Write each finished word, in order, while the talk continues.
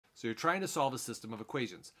So you're trying to solve a system of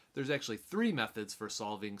equations. There's actually 3 methods for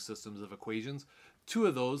solving systems of equations. 2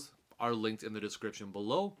 of those are linked in the description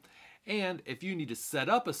below. And if you need to set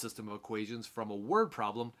up a system of equations from a word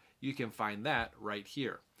problem, you can find that right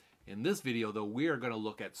here. In this video, though, we are going to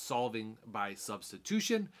look at solving by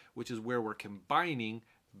substitution, which is where we're combining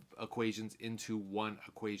equations into one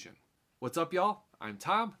equation. What's up, y'all? I'm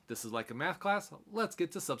Tom. This is Like a Math Class. Let's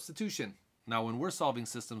get to substitution. Now, when we're solving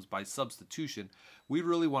systems by substitution, we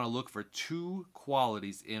really want to look for 2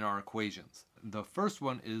 qualities in our equations. The first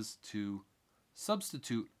one is to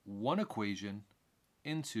substitute one equation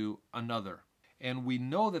into another. And we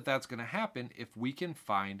know that that's going to happen if we can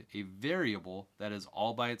find a variable that is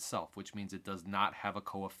all by itself, which means it does not have a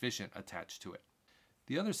coefficient attached to it.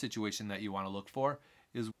 The other situation that you want to look for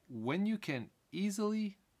is when you can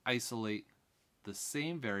easily isolate the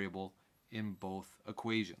same variable in both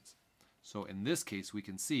equations. So in this case, we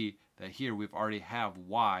can see that here we've already have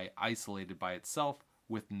y isolated by itself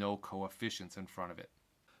with no coefficients in front of it.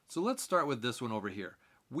 So let's start with this one over here.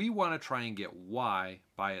 We want to try and get y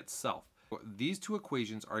by itself. These 2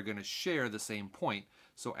 equations are going to share the same point.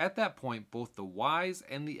 So at that point, both the y's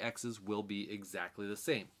and the x's will be exactly the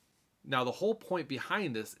same. Now the whole point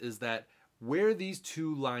behind this is that where these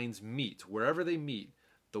 2 lines meet, wherever they meet,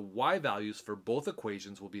 the y values for both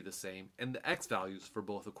equations will be the same, and the x values for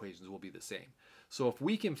both equations will be the same. So if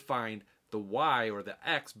we can find the y or the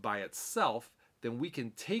x by itself, then we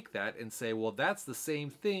can take that and say, well, that's the same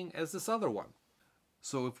thing as this other one.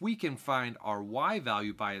 So if we can find our y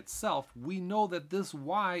value by itself, we know that this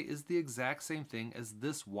y is the exact same thing as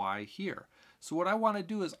this y here. So what I want to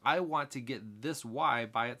do is I want to get this y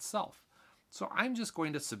by itself. So I'm just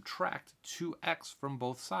going to subtract 2x from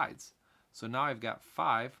both sides. So now I've got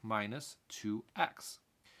 5 minus 2x.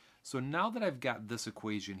 So now that I've got this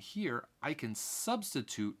equation here, I can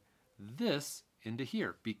substitute this into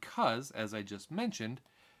here because, as I just mentioned,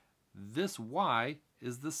 this y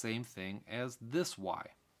is the same thing as this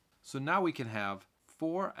y. So now we can have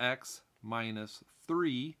 4x minus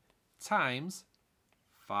 3 times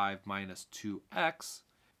 5 minus 2x,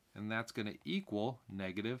 and that's going to equal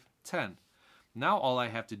negative 10. Now all I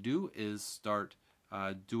have to do is start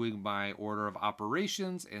doing my order of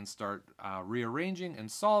operations and start rearranging and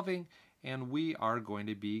solving, and we are going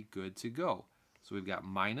to be good to go. So we've got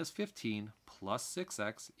minus 15 plus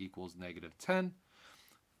 6x equals negative 10.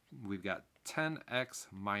 We've got 10x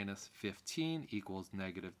minus 15 equals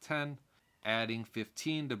negative 10. Adding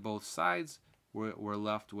 15 to both sides, we're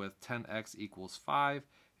left with 10x equals 5.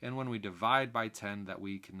 And when we divide by 10, that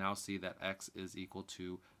we can now see that x is equal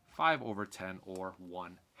to 5 over 10, or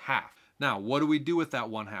 1/2. Now, what do we do with that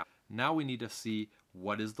 1/2? Now we need to see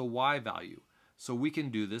what is the y value. So we can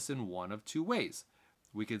do this in one of 2 ways.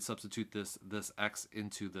 We could substitute this x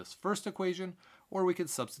into this first equation, or we could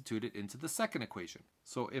substitute it into the second equation.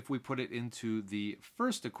 So if we put it into the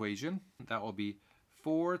first equation, that will be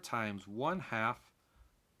 4 times 1/2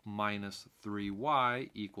 minus 3y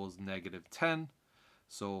equals negative 10.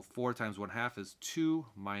 So 4 times 1/2 is 2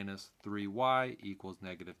 minus 3y equals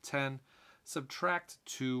negative 10. Subtract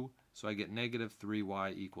 2, so I get negative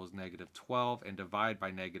 3y equals negative 12, and divide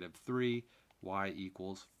by negative 3, y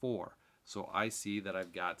equals 4. So I see that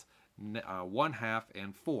I've got 1/2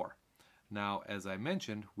 and 4. Now, as I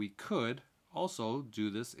mentioned, we could also do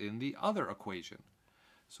this in the other equation.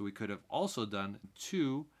 So we could have also done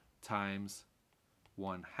 2 times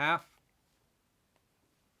 1/2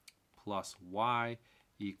 plus y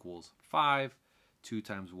equals 5. 2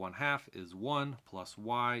 times 1/2 is 1 plus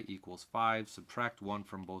y equals 5. Subtract 1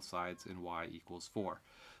 from both sides and y equals 4.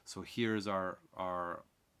 So here's our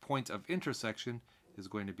point of intersection is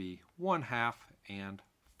going to be 1/2 and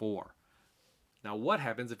 4. Now what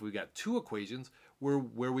happens if we've got 2 equations where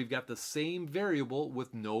we've got the same variable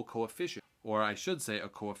with no coefficient? Or I should say a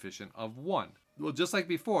coefficient of 1. Well, just like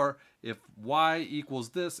before, if y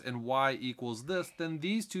equals this and y equals this, then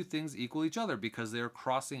these 2 things equal each other because they're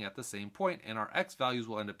crossing at the same point, and our x values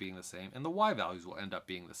will end up being the same and the y values will end up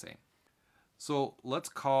being the same. So let's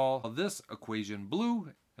call this equation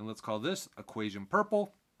blue and let's call this equation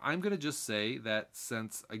purple. I'm going to just say that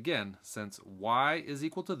since y is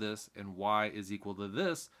equal to this and y is equal to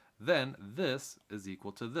this, then this is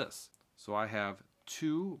equal to this. So I have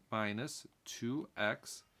 2 minus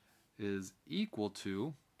 2x is equal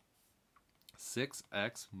to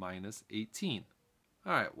 6x minus 18.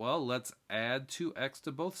 All right, well, let's add 2x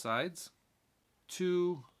to both sides.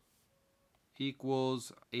 2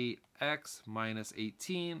 equals 8x minus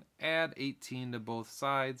 18. Add 18 to both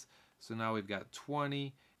sides. So now we've got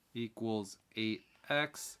 20 equals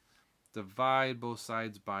 8x. Divide both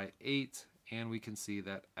sides by 8, and we can see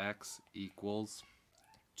that x equals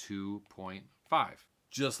 2.5.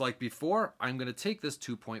 Just like before, I'm going to take this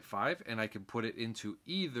 2.5 and I can put it into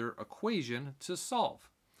either equation to solve.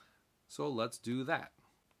 So let's do that.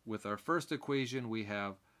 With our first equation, we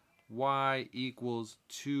have y equals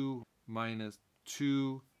 2 minus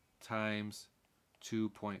 2 times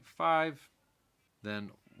 2.5.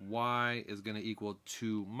 Then y is going to equal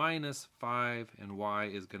 2 minus 5, and y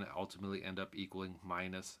is going to ultimately end up equaling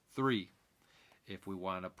minus 3. If we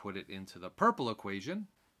want to put it into the purple equation,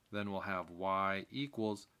 then we'll have y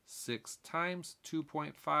equals 6 times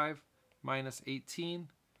 2.5 minus 18.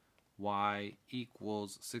 Y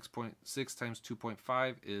equals 6.6 times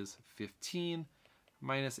 2.5 is 15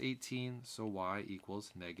 minus 18, so y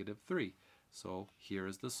equals negative 3. So here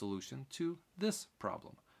is the solution to this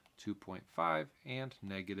problem, 2.5 and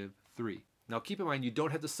negative 3. Now keep in mind, you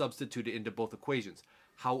don't have to substitute it into both equations.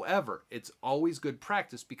 However, it's always good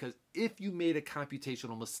practice, because if you made a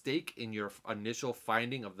computational mistake in your initial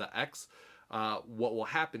finding of the x, what will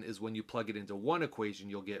happen is when you plug it into one equation,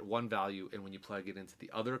 you'll get one value, and when you plug it into the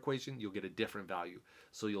other equation, you'll get a different value.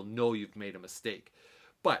 So you'll know you've made a mistake.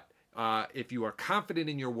 But if you are confident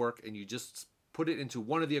in your work and you just put it into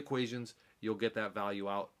one of the equations, you'll get that value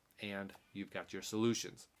out and you've got your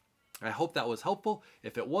solutions. I hope that was helpful.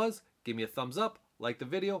 If it was, give me a thumbs up, like the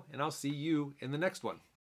video, and I'll see you in the next one.